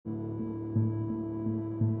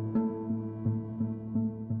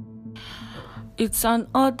It's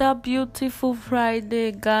another beautiful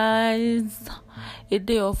Friday, guys. A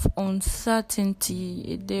day of uncertainty,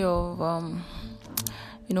 a day of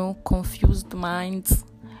confused minds,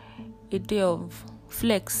 a day of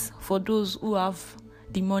flex for those who have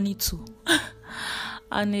the money to,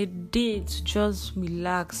 and a day to just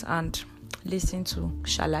relax and listen to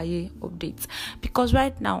Shalaye updates. Because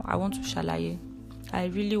right now I want to Shalaye. I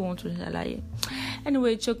really want to Shalaye.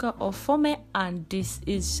 Anyway, Choka of Fome, and this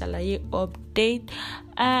is Shalaye update.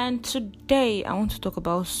 And today I want to talk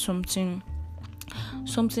about something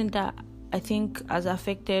that I think has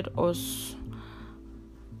affected us,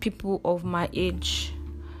 people of my age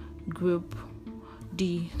group,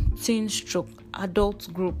 the teen stroke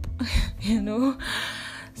adult group.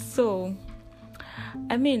 So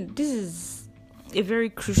this is a very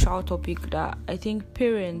crucial topic that I think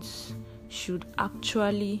parents should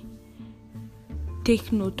actually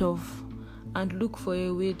take note of and look for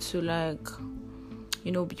a way to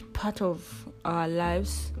be part of our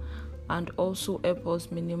lives, and also help us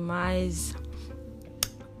minimize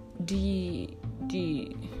the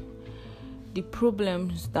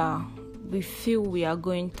problems that we feel we are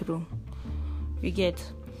going through. We get.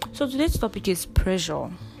 So today's topic is pressure.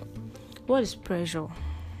 What is pressure?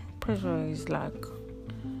 Pressure is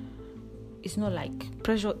it's not like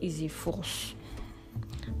pressure is a force,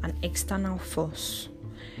 an external force.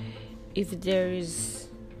 If there is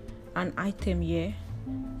an item here,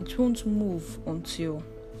 it won't move until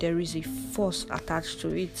there is a force attached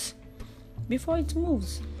to it before it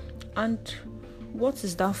moves. And what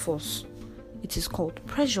is that force? It is called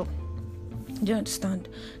pressure. Do you understand?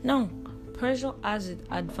 Now, pressure has its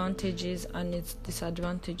advantages and its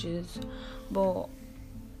disadvantages, but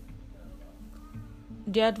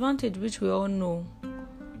the advantage, which we all know,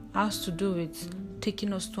 has to do with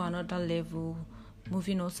taking us to another level,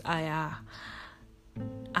 moving us higher,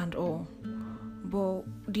 and all. But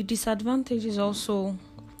the disadvantage is also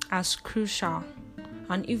as crucial,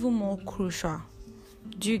 and even more crucial.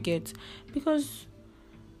 Do you get? Because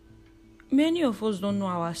many of us don't know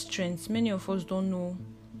our strengths. Many of us don't know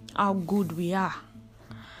how good we are.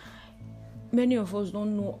 Many of us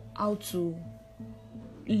don't know how to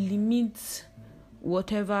limit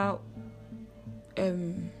whatever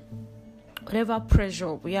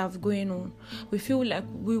pressure we have going on. We feel like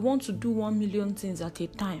we want to do 1 million things at a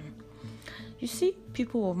time. You see,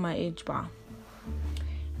 people of my age,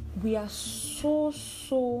 we are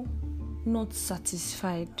so not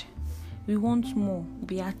satisfied. We want more.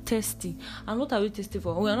 We are thirsty. And what are we thirsty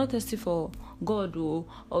for? We are not thirsty for God, or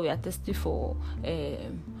we are thirsty for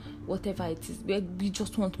whatever it is. We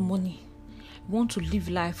just want money. We want to live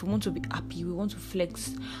life. We want to be happy. We want to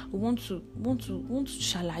flex. We want to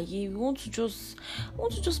shalaye. We want to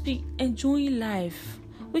just be enjoying life,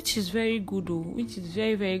 which is very good. Which is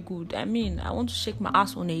very, very good. I want to shake my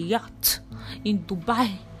ass on a yacht in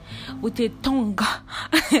Dubai with a tongue.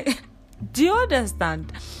 Do you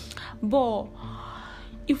understand? But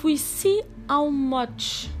if we see how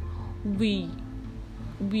much we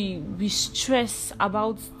stress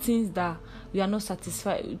about things that we are not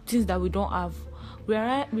satisfied, things that we don't have, we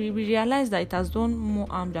realize that it has done more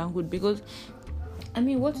harm than good. Because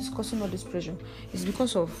what is causing all this pressure is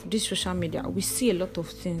because of this social media. We see a lot of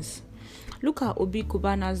things. Look at Obi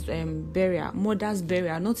Kubana's burial, mother's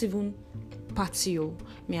burial, not even party.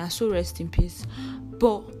 May I so rest in peace.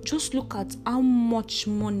 But just look at how much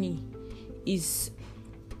money is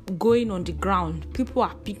going on the ground. People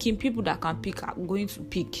are picking. People that can pick are going to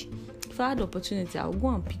pick. If I had the opportunity, I would go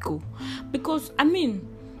and pick. Because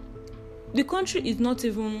the country is not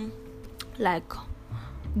even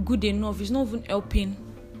good enough. It's not even helping.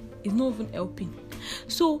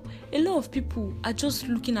 So a lot of people are just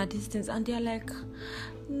looking at these things and they are like,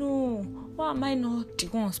 no, why am I not the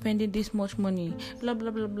one spending this much money? Blah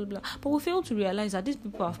blah blah blah blah. But we fail to realize that these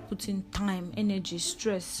people have put in time, energy,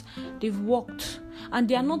 stress. They've worked, and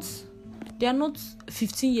they are not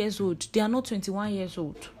 15 years old. They are not 21 years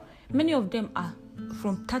old. Many of them are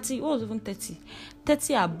from 30, or even 30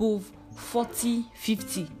 above, 40,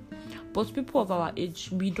 50. But people of our age,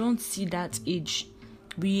 we don't see that age.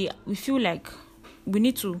 We feel like we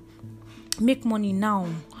need to make money now.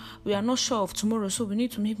 We are not sure of tomorrow, so we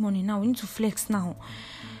need to make money now. We need to flex now.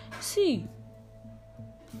 See,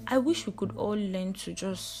 I wish we could all learn to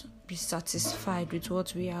just be satisfied with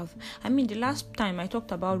what we have. The last time I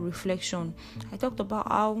talked about reflection, I talked about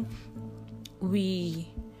how we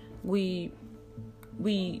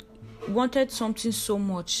wanted something so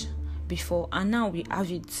much before, and now we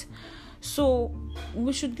have it. So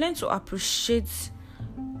we should learn to appreciate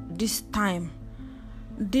this time,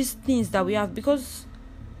 these things that we have. Because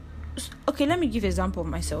Okay, let me give an example of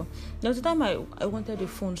myself. There was a time I wanted a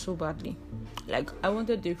phone so badly. Like, I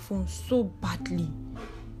wanted the phone so badly.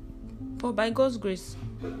 But by God's grace,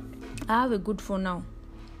 I have a good phone now.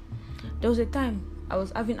 There was a time I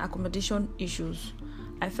was having accommodation issues.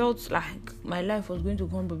 I felt like my life was going to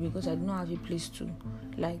crumble because I did not have a place to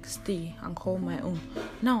like stay and call my own.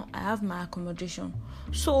 Now I have my accommodation.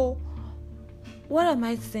 So what am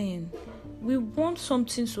I saying? We want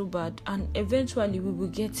something so bad and eventually we will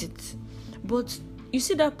get it. But you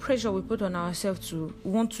see that pressure we put on ourselves to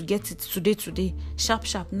want to get it today, sharp,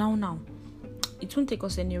 now. It won't take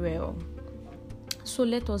us anywhere. So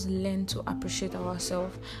let us learn to appreciate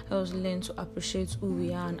ourselves. Let us learn to appreciate who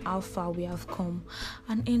we are and how far we have come.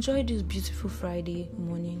 And enjoy this beautiful Friday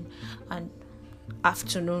morning and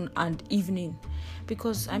afternoon and evening.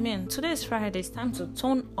 Because, today is Friday. It's time to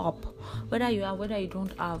turn up. Whether you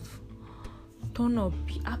don't have. Turn up.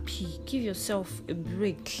 Be happy. Give yourself a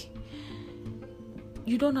break.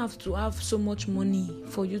 You don't have to have so much money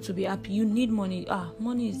for you to be happy. You need money.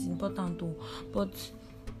 Money is important too. But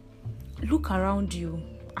look around you.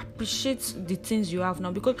 Appreciate the things you have now,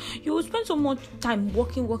 because you will spend so much time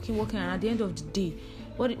working, and at the end of the day,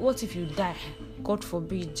 what if you die? God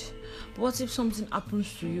forbid. What if something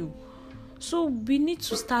happens to you? So we need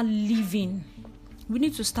to start living. We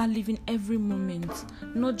need to start living every moment,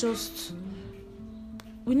 not just.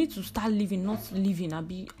 We need to start living, not living.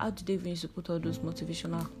 How do they even used to put all those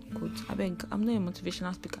motivational quotes? I'm not a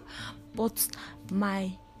motivational speaker, but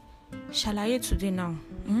my shalaye today now.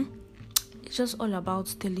 It's just all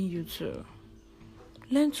about telling you to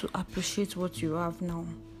learn to appreciate what you have now,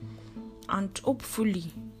 and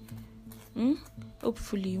hopefully,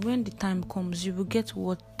 when the time comes, you will get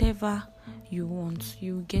whatever you want.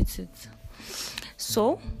 You will get it.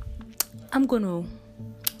 So, I'm gonna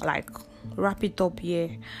wrap it up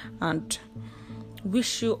here and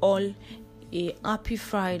wish you all a happy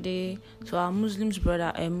Friday to our Muslim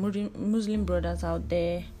brothers out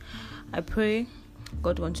there. I pray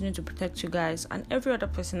God continue to protect you guys and every other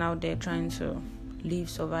person out there trying to live,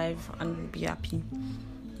 survive, and be happy.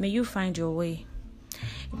 May you find your way.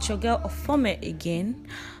 It's your girl Ofome again,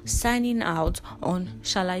 signing out on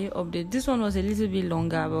Shalaye Update. This one was a little bit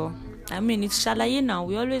longer, but it's Shalaye now.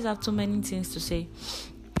 We always have so many things to say.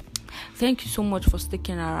 Thank you so much for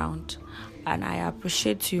sticking around, and I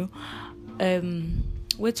appreciate you.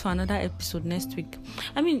 Wait for another episode next week.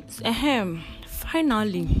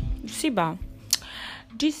 Finally, you see,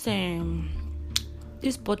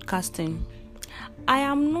 this podcasting, I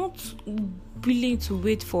am not willing to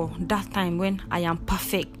wait for that time when I am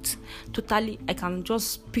perfect. Totally, I can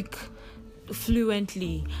just speak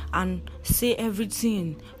fluently and say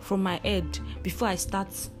everything from my head before I start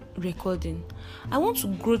recording. I want to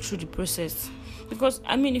grow through the process, because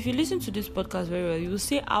if you listen to this podcast very well, you will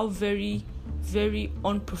see how very, very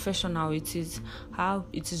unprofessional it is, how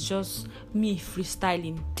it is just me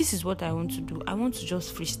freestyling. This is what I want to do. I want to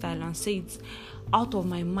just freestyle and say it out of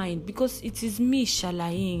my mind, because it is me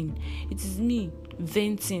shalaying, it is me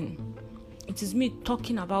venting, it is me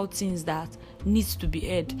talking about things that needs to be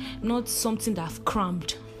heard, not something that I've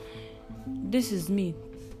crammed. This is me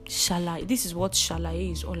shalai. This is what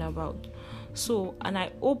shalaye is all about. So, and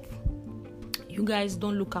I hope you guys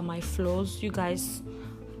don't look at my flaws. You guys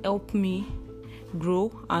help me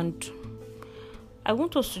grow, and I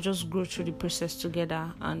want us to just grow through the process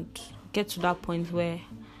together and get to that point where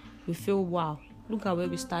we feel, wow, look at where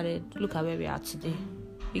we started, look at where we are today.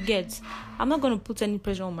 You get? I'm not going to put any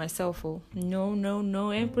pressure on myself.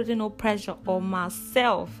 No, I ain't putting no pressure on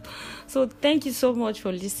myself. So thank you so much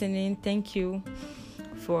for listening. Thank you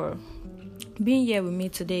for being here with me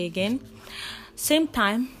today again. Same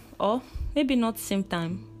time, or maybe not same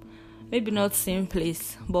time, maybe not same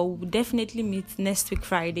place, but we'll definitely meet next week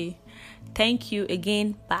Friday. Thank you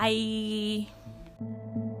again. Bye.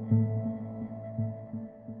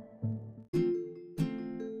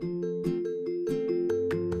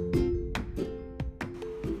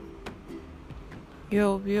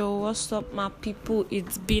 Yo, what's up, my people?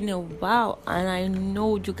 It's been a while, and I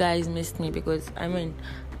know you guys missed me, because I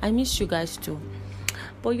miss you guys too.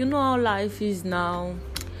 But you know how life is now,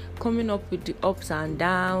 coming up with the ups and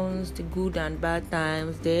downs, the good and bad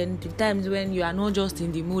times, then the times when you are not just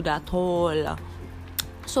in the mood at all.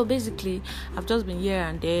 So basically, I've just been here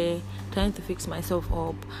and there trying to fix myself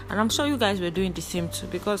up, and I'm sure you guys were doing the same too,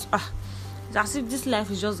 because it's as if this life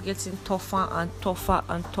is just getting tougher and tougher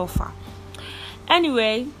and tougher.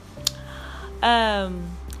 Anyway,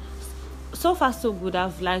 so far so good.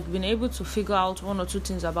 I've been able to figure out one or two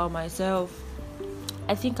things about myself.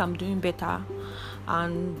 I think I'm doing better,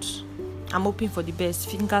 and I'm hoping for the best,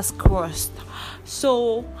 fingers crossed.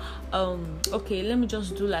 So okay, let me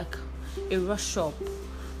just do like a rush up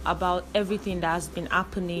about everything that has been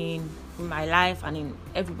happening in my life and in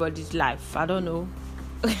everybody's life. I don't know.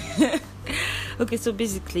 Okay, so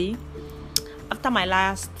basically after my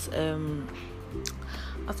last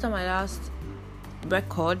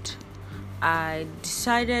record, I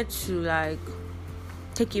decided to like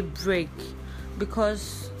take a break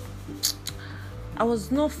because I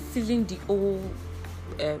was not feeling the whole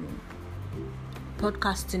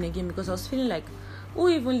podcasting again, because I was feeling like, who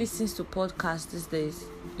even listens to podcasts these days?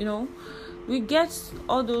 You know, we get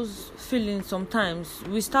all those feelings sometimes.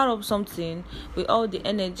 We start up something with all the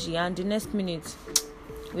energy, and the next minute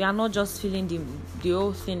we are not just feeling the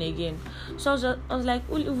whole thing again. So I was like,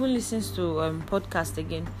 who even listens to podcast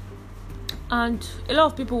again? And a lot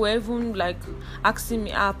of people were even like asking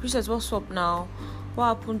me, Princess, what's up now? What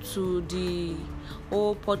happened to the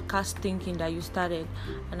whole podcast thinking that you started?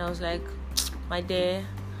 And I was like, my dear,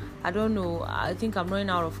 I don't know. I think I'm running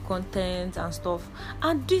out of content and stuff.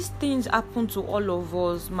 And these things happen to all of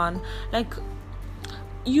us, man. Like,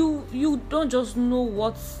 you don't just know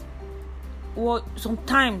what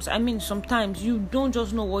sometimes you don't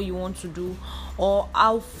just know what you want to do or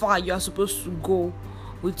how far you are supposed to go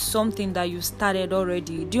with something that you started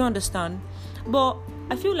already. Do you understand? But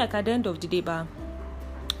I feel like at the end of the day,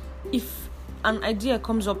 if an idea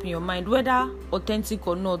comes up in your mind, whether authentic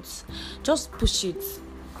or not, just push it,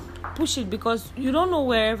 because you don't know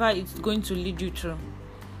wherever it's going to lead you to.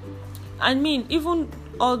 I mean, even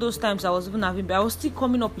all those times I was still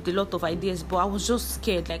coming up with a lot of ideas, but I was just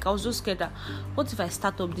scared. Like, I was just scared that, what if I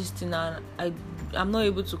start up this thing and I'm not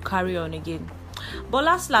able to carry on again? But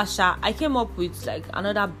last, I came up with like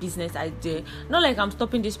another business idea. Not like I'm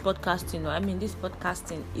stopping this podcasting. I mean, this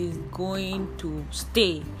podcasting is going to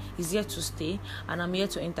stay. It's here to stay, and I'm here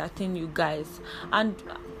to entertain you guys. And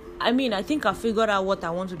I mean, I think I figured out what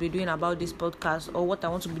I want to be doing about this podcast, or what I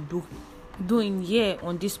want to be doing here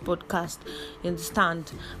on this podcast. You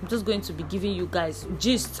understand? I'm just going to be giving you guys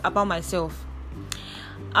gist about myself,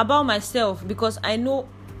 because I know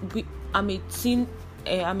I'm a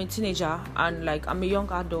teenager, and like I'm a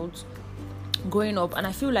young adult growing up, and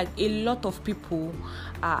I feel like a lot of people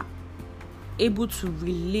are able to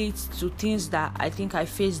relate to things that I think I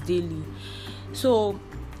face daily. So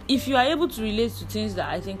if you are able to relate to things that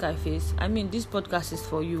I think I face, I mean, this podcast is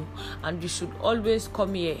for you, and you should always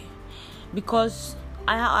come here, because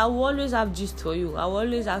I will always have gist for you. I will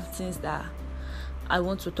always have things that I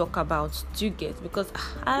want to talk about. Do you get? Because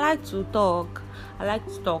I like to talk.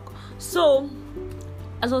 So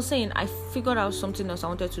as I was saying, I figured out something else I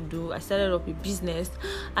wanted to do. I started up a business,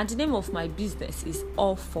 and the name of my business is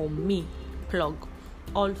All For Me Plug.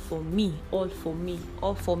 All for me,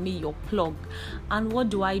 your plug. And what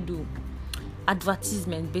do I do?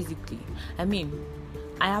 Advertisement, basically. I mean,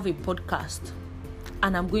 I have a podcast,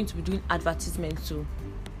 and I'm going to be doing advertisement too.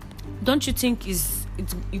 Don't you think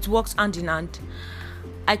it works hand in hand?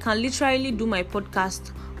 I can literally do my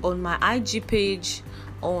podcast on my IG page,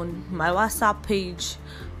 on my WhatsApp page.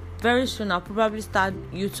 Very soon I'll probably start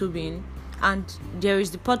YouTubing, and there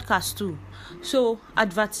is the podcast too. So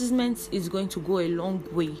advertisement is going to go a long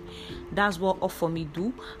way. That's what All For Me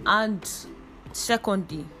do. And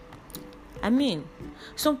secondly, I mean,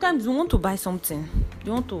 sometimes you want to buy something,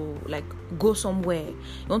 you want to like go somewhere,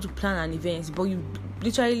 you want to plan an event, but you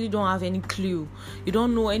literally don't have any clue. You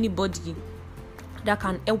don't know anybody that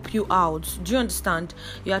can help you out. Do you understand?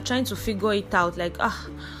 You are trying to figure it out, like,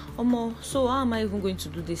 so how am I even going to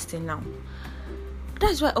do this thing now?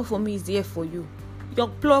 That's why All For Me is here for you. Your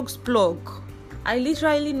plug's plug. I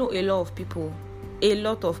literally know a lot of people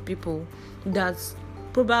that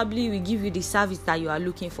probably will give you the service that you are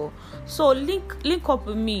looking for. So link up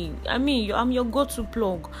with me. I mean, I'm your go-to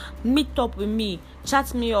plug. Meet up with me.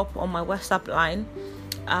 Chat me up on my WhatsApp line.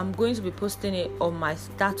 I'm going to be posting it on my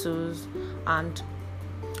status, and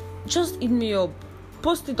just hit me up.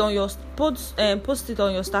 Post it on your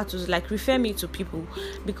status. Like, refer me to people,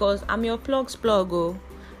 because I'm your plug's plug. Oh,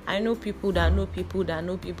 I know people that know people that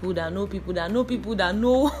know people that know people that know people that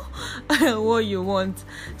know what you want.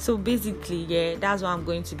 So basically, yeah, that's what I'm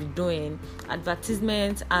going to be doing: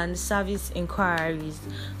 advertisements and service inquiries.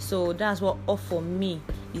 So that's what All For Me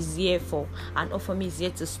is here for, and All For Me is here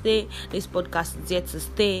to stay. This podcast is here to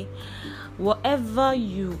stay. Whatever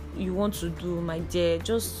you want to do, my dear,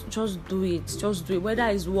 just do it. Just do it, whether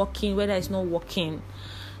it's working, whether it's not working.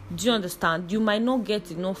 Do you understand? You might not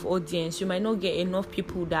get enough audience, you might not get enough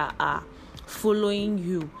people that are following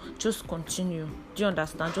you. Just continue. Do you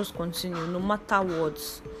understand? Just continue, no matter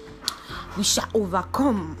what. We shall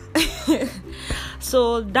overcome.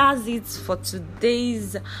 So that's it for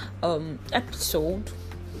today's episode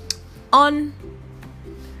on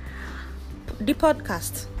the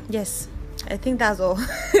podcast. Yes, I think that's all.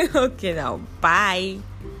 Okay, now bye.